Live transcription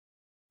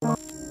Ryan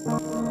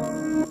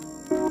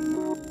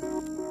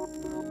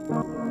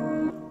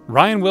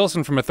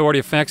Wilson from Authority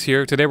Effects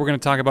here. Today we're going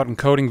to talk about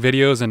encoding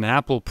videos in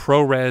Apple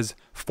ProRes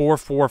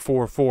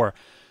 4444.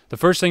 The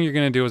first thing you're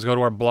going to do is go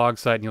to our blog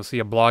site and you'll see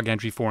a blog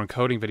entry for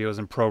encoding videos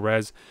in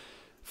ProRes.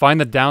 Find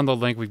the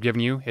download link we've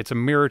given you. It's a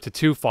mirror to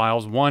two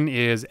files. One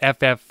is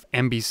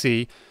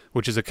ffmbc,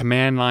 which is a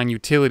command line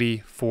utility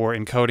for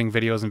encoding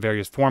videos in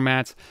various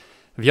formats.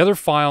 The other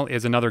file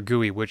is another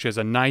GUI, which is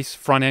a nice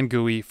front-end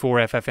GUI for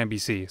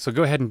ffmbc. So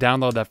go ahead and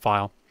download that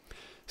file.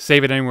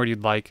 Save it anywhere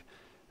you'd like.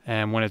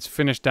 And when it's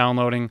finished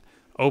downloading,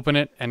 open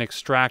it and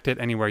extract it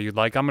anywhere you'd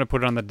like. I'm going to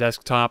put it on the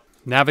desktop.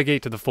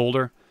 Navigate to the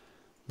folder.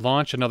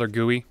 Launch another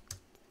GUI.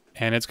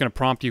 And it's going to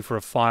prompt you for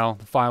a file.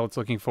 The file it's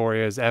looking for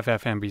is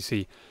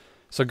ffmbc.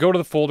 So go to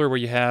the folder where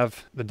you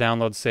have the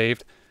download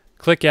saved.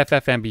 Click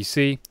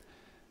ffmbc.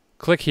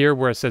 Click here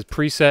where it says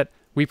preset.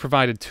 We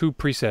provided two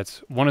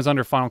presets. One is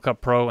under Final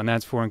Cut Pro, and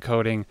that's for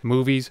encoding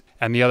movies,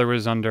 and the other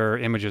is under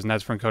images, and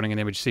that's for encoding an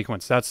image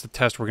sequence. That's the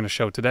test we're going to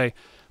show today.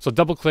 So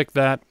double click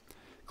that.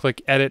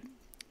 Click Edit.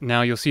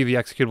 Now you'll see the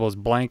executable is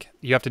blank.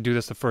 You have to do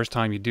this the first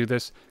time you do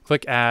this.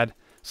 Click Add,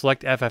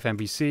 select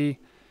ffmbc,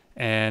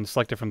 and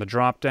select it from the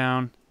drop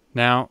down.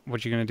 Now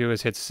what you're going to do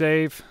is hit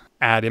Save,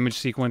 Add Image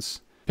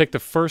Sequence, pick the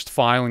first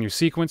file in your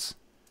sequence,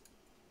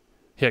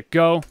 hit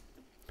Go,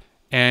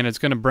 and it's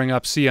going to bring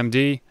up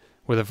CMD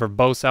with a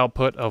verbose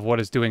output of what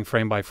it's doing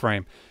frame by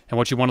frame. And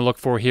what you want to look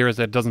for here is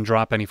that it doesn't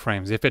drop any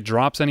frames. If it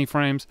drops any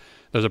frames,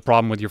 there's a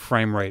problem with your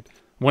frame rate.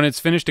 When it's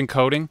finished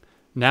encoding,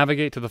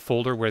 navigate to the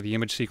folder where the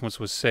image sequence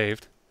was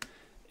saved,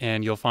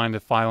 and you'll find a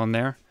file in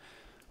there.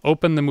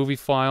 Open the movie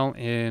file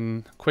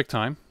in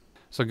QuickTime.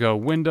 So go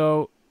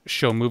Window,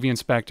 Show Movie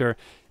Inspector,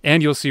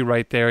 and you'll see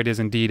right there it is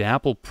indeed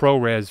Apple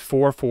ProRes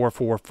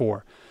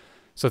 4444.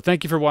 So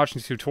thank you for watching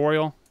this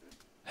tutorial.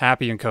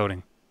 Happy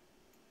encoding.